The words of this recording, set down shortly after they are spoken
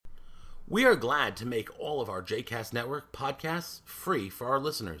We are glad to make all of our JCast Network podcasts free for our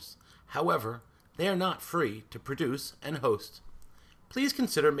listeners. However, they are not free to produce and host. Please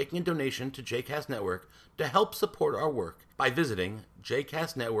consider making a donation to JCast Network to help support our work by visiting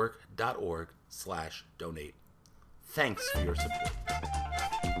jcastnetwork.org/donate. Thanks for your support.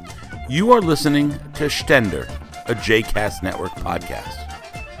 You are listening to Stender, a JCast Network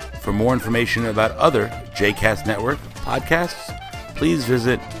podcast. For more information about other JCast Network podcasts, please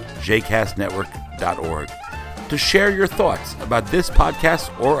visit jcastnetwork.org. To share your thoughts about this podcast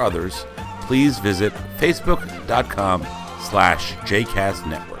or others, please visit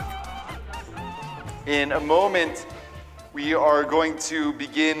facebook.com/jcastnetwork. In a moment, we are going to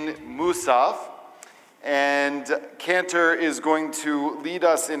begin Musaf, and Cantor is going to lead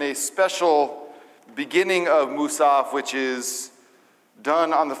us in a special beginning of Musaf, which is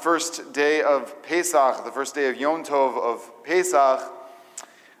done on the first day of Pesach, the first day of Yom Tov of Pesach.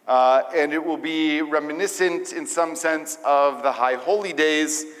 And it will be reminiscent in some sense of the High Holy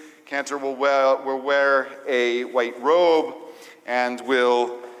Days. Cantor will wear a white robe and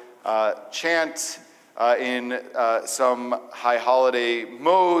will chant in some high holiday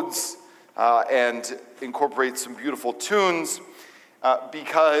modes and incorporate some beautiful tunes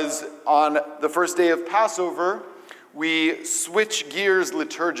because on the first day of Passover, we switch gears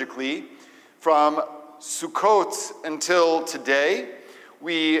liturgically from Sukkot until today.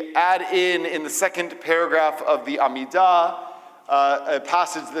 We add in the second paragraph of the Amidah, a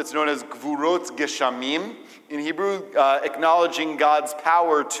passage that's known as Gvurot Geshamim, in Hebrew, acknowledging God's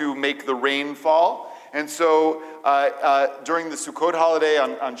power to make the rain fall. And so during the Sukkot holiday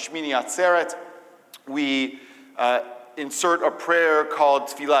on Shmini Atzeret, we insert a prayer called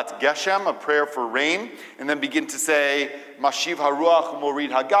Tfilat Geshem, a prayer for rain, and then begin to say Mashiv Haruach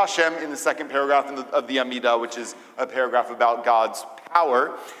Morid Hagashem in the second paragraph of the Amidah, which is a paragraph about God's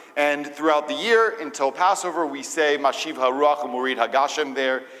power. And throughout the year, until Passover, we say Mashiv Haruach Morid Hagashem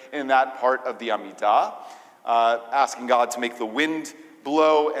there in that part of the Amidah, asking God to make the wind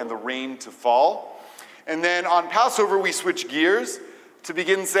blow and the rain to fall. And then on Passover, we switch gears to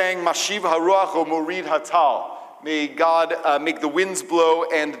begin saying Mashiv Haruach Morid Hatal. May God make the winds blow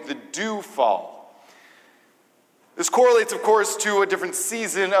and the dew fall. This correlates, of course, to a different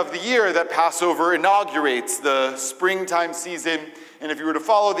season of the year that Passover inaugurates, the springtime season. And if you were to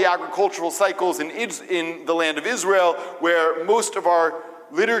follow the agricultural cycles in the land of Israel, where most of our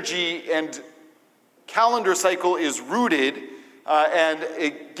liturgy and calendar cycle is rooted, and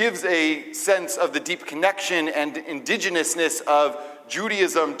it gives a sense of the deep connection and indigenousness of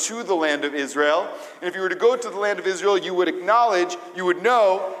Judaism to the land of Israel. And if you were to go to the land of Israel, you would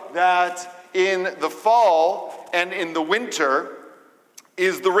know that in the fall and in the winter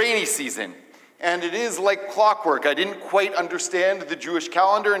is the rainy season. And it is like clockwork. I didn't quite understand the Jewish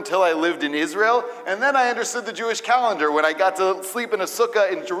calendar until I lived in Israel. And then I understood the Jewish calendar when I got to sleep in a sukkah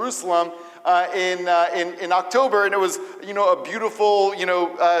in Jerusalem in October. And it was, a beautiful,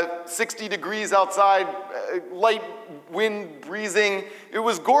 60 degrees outside, light wind breezing. It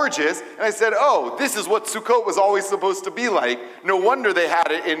was gorgeous. And I said, oh, this is what Sukkot was always supposed to be like. No wonder they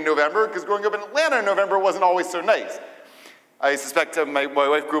had it in November, because growing up in Atlanta in November wasn't always so nice. I suspect my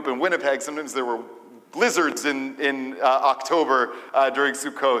wife grew up in Winnipeg. Sometimes there were blizzards in October during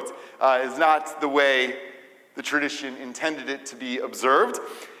Sukkot. It's not the way the tradition intended it to be observed.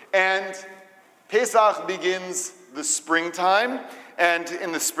 And Pesach begins the springtime, and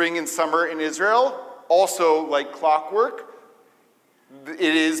in the spring and summer in Israel, also like clockwork, it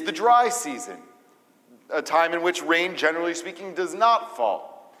is the dry season, a time in which rain, generally speaking, does not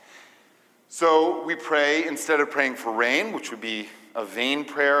fall. So we pray, instead of praying for rain, which would be a vain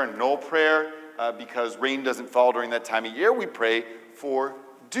prayer, a null prayer, because rain doesn't fall during that time of year, we pray for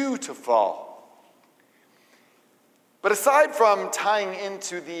dew to fall. But aside from tying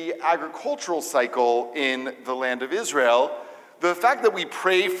into the agricultural cycle in the land of Israel, the fact that we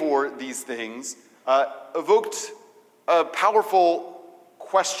pray for these things evoked a powerful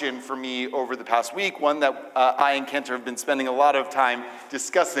question for me over the past week, one that I and Cantor have been spending a lot of time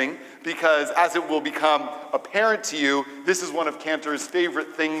discussing, because as it will become apparent to you, this is one of Cantor's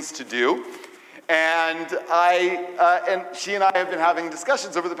favorite things to do. And she and I have been having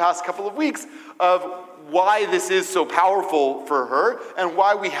discussions over the past couple of weeks of why this is so powerful for her and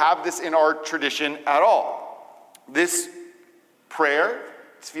why we have this in our tradition at all. This prayer,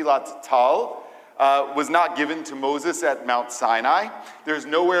 Tfilat Tal, was not given to Moses at Mount Sinai. There's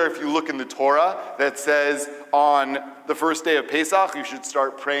nowhere, if you look in the Torah, that says on the first day of Pesach you should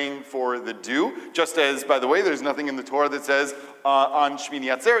start praying for the dew. Just as, by the way, there's nothing in the Torah that says on Shmini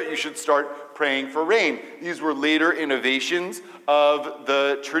Atzeret you should start praying for rain. These were later innovations of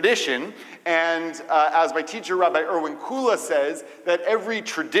the tradition. And as my teacher, Rabbi Erwin Kula, says, that every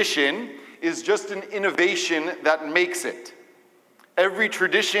tradition is just an innovation that makes it. Every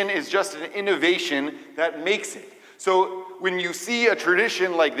tradition is just an innovation that makes it. So when you see a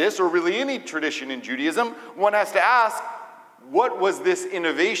tradition like this, or really any tradition in Judaism, one has to ask, what was this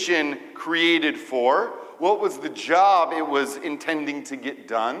innovation created for? What was the job it was intending to get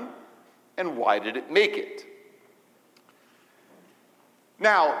done? And why did it make it?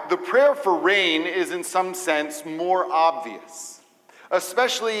 Now, the prayer for rain is in some sense more obvious,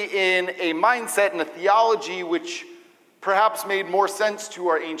 especially in a mindset and a theology which perhaps made more sense to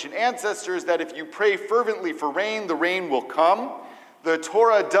our ancient ancestors, that if you pray fervently for rain, the rain will come. The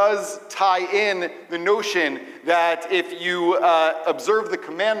Torah does tie in the notion that if you observe the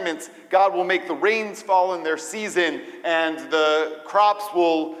commandments, God will make the rains fall in their season, and the crops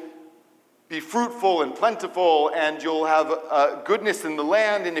will be fruitful and plentiful, and you'll have goodness in the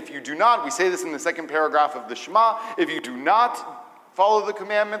land. And if you do not, we say this in the second paragraph of the Shema, if you do not follow the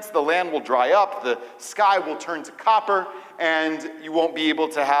commandments, the land will dry up, the sky will turn to copper, and you won't be able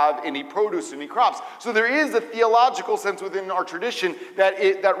to have any produce, any crops. So there is a theological sense within our tradition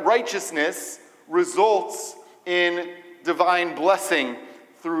that righteousness results in divine blessing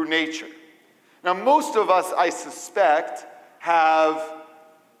through nature. Now, most of us, I suspect,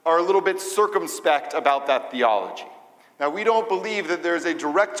 are a little bit circumspect about that theology. Now, we don't believe that there's a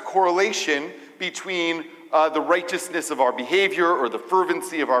direct correlation between the righteousness of our behavior or the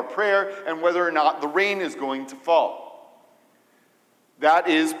fervency of our prayer and whether or not the rain is going to fall. That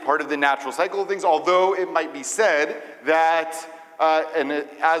is part of the natural cycle of things, although it might be said that, and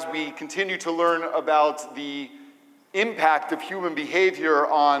as we continue to learn about the impact of human behavior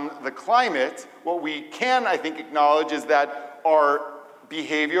on the climate, what we can, I think, acknowledge is that our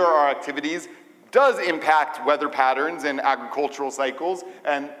behavior, our activities, does impact weather patterns and agricultural cycles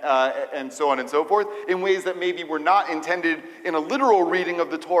and so on and so forth in ways that maybe were not intended in a literal reading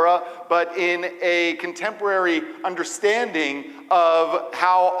of the Torah, but in a contemporary understanding of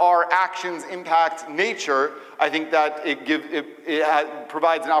how our actions impact nature. I think that it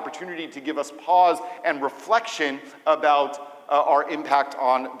provides an opportunity to give us pause and reflection about our impact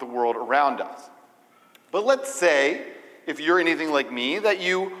on the world around us. But let's say, if you're anything like me, that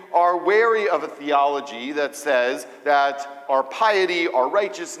you are wary of a theology that says that our piety, our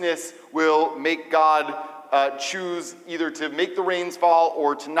righteousness will make God choose either to make the rains fall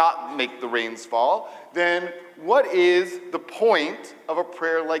or to not make the rains fall, then what is the point of a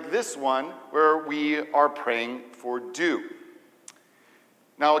prayer like this one where we are praying for dew?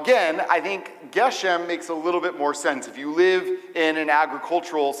 Now again, I think Geshem makes a little bit more sense. If you live in an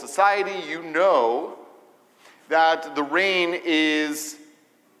agricultural society, you know that the rain is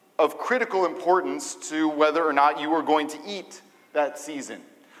of critical importance to whether or not you are going to eat that season,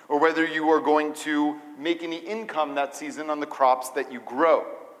 or whether you are going to make any income that season on the crops that you grow.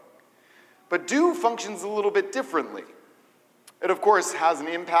 But dew functions a little bit differently. It, of course, has an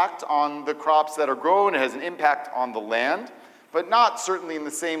impact on the crops that are grown, it has an impact on the land, but not certainly in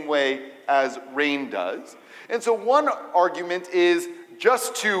the same way as rain does. And so one argument is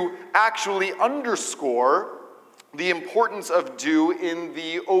just to actually underscore the importance of dew in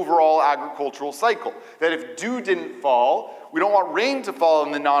the overall agricultural cycle. That if dew didn't fall, we don't want rain to fall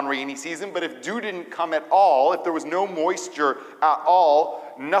in the non-rainy season, but if dew didn't come at all, if there was no moisture at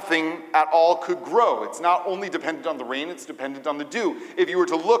all, nothing at all could grow. It's not only dependent on the rain, it's dependent on the dew. If you were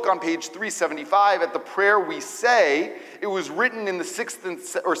to look on page 375 at the prayer we say, it was written in the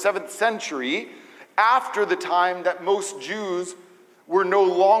 6th or 7th century, after the time that most Jews were no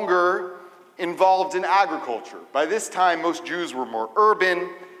longer involved in agriculture. By this time, most Jews were more urban,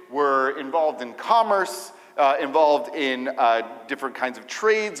 were involved in commerce, involved in different kinds of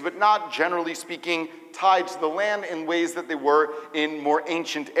trades, but not, generally speaking, tied to the land in ways that they were in more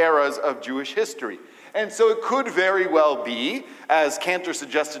ancient eras of Jewish history. And so it could very well be, as Cantor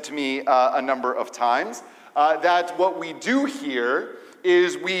suggested to me a number of times, that what we do here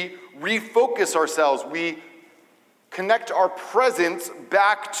is we refocus ourselves, we connect our presence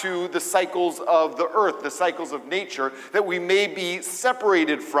back to the cycles of the earth, the cycles of nature that we may be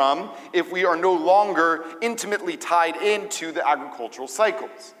separated from if we are no longer intimately tied into the agricultural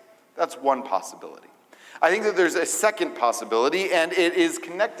cycles. That's one possibility. I think that there's a second possibility, and it is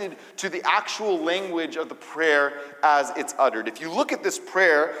connected to the actual language of the prayer as it's uttered. If you look at this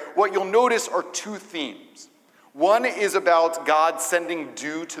prayer, what you'll notice are two themes. One is about God sending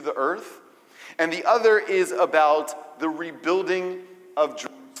dew to the earth, and the other is about the rebuilding of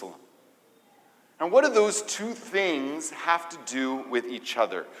Jerusalem. And what do those two things have to do with each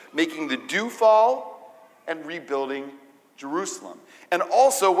other? Making the dew fall and rebuilding Jerusalem. And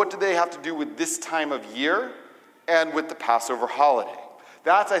also, what do they have to do with this time of year and with the Passover holiday?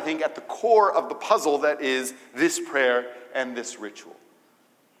 That's, I think, at the core of the puzzle that is this prayer and this ritual.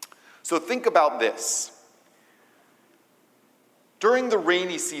 So think about this. During the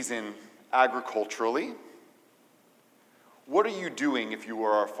rainy season, agriculturally, what are you doing if you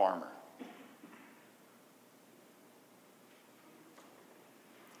were a farmer?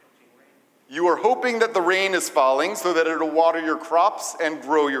 You are hoping that the rain is falling so that it'll water your crops and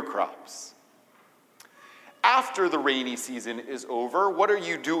grow your crops. After the rainy season is over, what are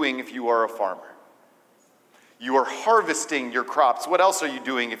you doing if you are a farmer? You are harvesting your crops. What else are you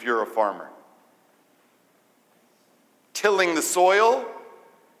doing if you're a farmer? Tilling the soil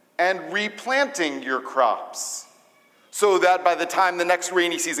and replanting your crops so that by the time the next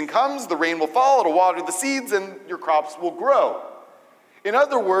rainy season comes, the rain will fall, it'll water the seeds, and your crops will grow. In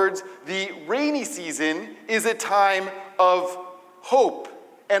other words, the rainy season is a time of hope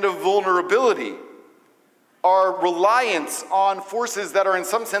and of vulnerability. Our reliance on forces that are in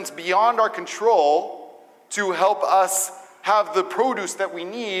some sense beyond our control to help us have the produce that we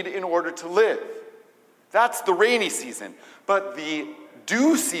need in order to live. That's the rainy season. But the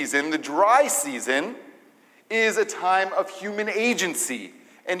dew season, the dry season, is a time of human agency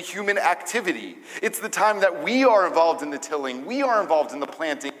and human activity. It's the time that we are involved in the tilling, we are involved in the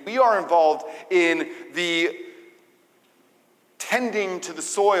planting, we are involved in the tending to the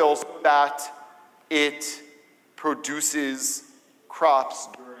soil so that it produces crops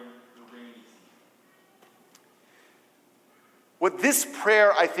during the rainy season. What this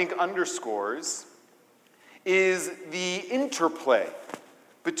prayer, I think, underscores is the interplay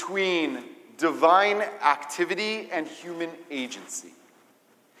between divine activity and human agency.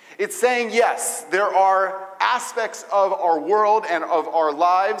 It's saying, yes, there are aspects of our world and of our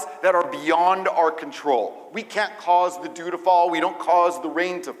lives that are beyond our control. We can't cause the dew to fall. We don't cause the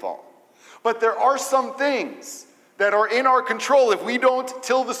rain to fall. But there are some things that are in our control. If we don't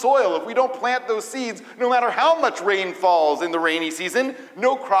till the soil, if we don't plant those seeds, no matter how much rain falls in the rainy season,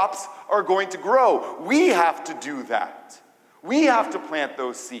 no crops are going to grow. We have to do that. We have to plant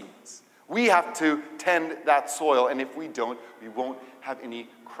those seeds. We have to tend that soil. And if we don't, we won't have any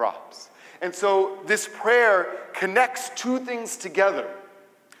crops. And so this prayer connects two things together.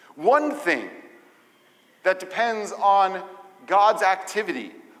 One thing that depends on God's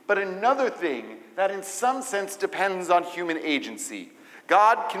activity, but another thing that in some sense depends on human agency.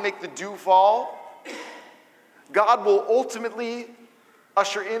 God can make the dew fall. God will ultimately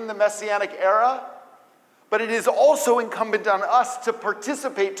usher in the Messianic era. But it is also incumbent on us to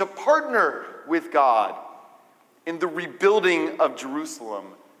participate, to partner with God in the rebuilding of Jerusalem,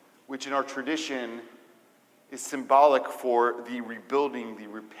 which in our tradition is symbolic for the rebuilding, the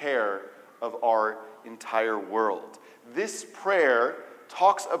repair of our entire world. This prayer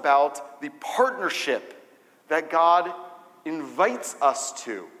talks about the partnership that God invites us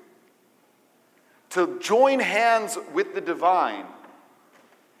to join hands with the divine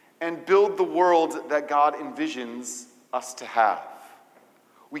and build the world that God envisions us to have.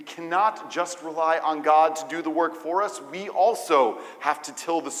 We cannot just rely on God to do the work for us. We also have to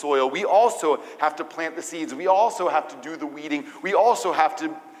till the soil. We also have to plant the seeds. We also have to do the weeding. We also have to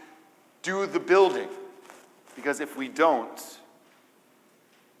do the building. Because if we don't,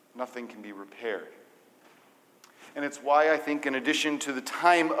 nothing can be repaired. And it's why I think, in addition to the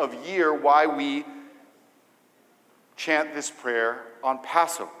time of year, why we chant this prayer on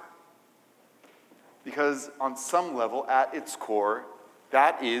Passover. Because on some level, at its core,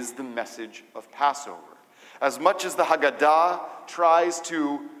 that is the message of Passover. As much as the Haggadah tries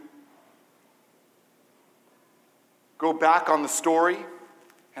to go back on the story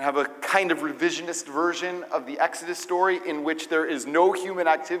and have a kind of revisionist version of the Exodus story in which there is no human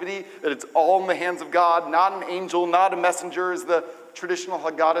activity, that it's all in the hands of God, not an angel, not a messenger, as the traditional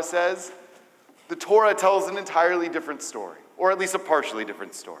Haggadah says, the Torah tells an entirely different story, or at least a partially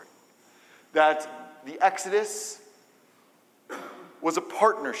different story. That the Exodus was a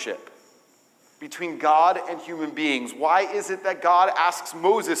partnership between God and human beings. Why is it that God asks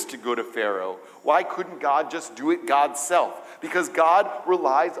Moses to go to Pharaoh? Why couldn't God just do it God's self? Because God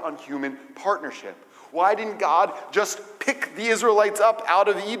relies on human partnership. Why didn't God just pick the Israelites up out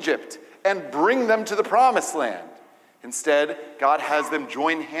of Egypt and bring them to the promised land. Instead, God has them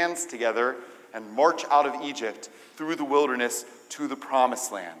join hands together and march out of Egypt through the wilderness to the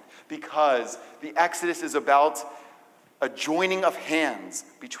promised land. Because the Exodus is about a joining of hands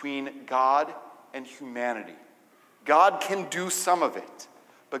between God and humanity. God can do some of it,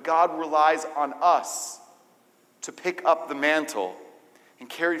 but God relies on us to pick up the mantle and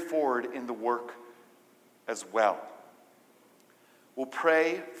carry forward in the work as well. We'll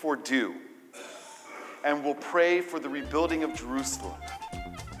pray for dew, and we'll pray for the rebuilding of Jerusalem,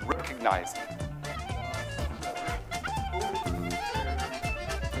 recognizing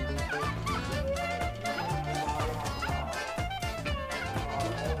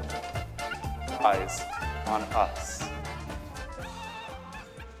eyes on us.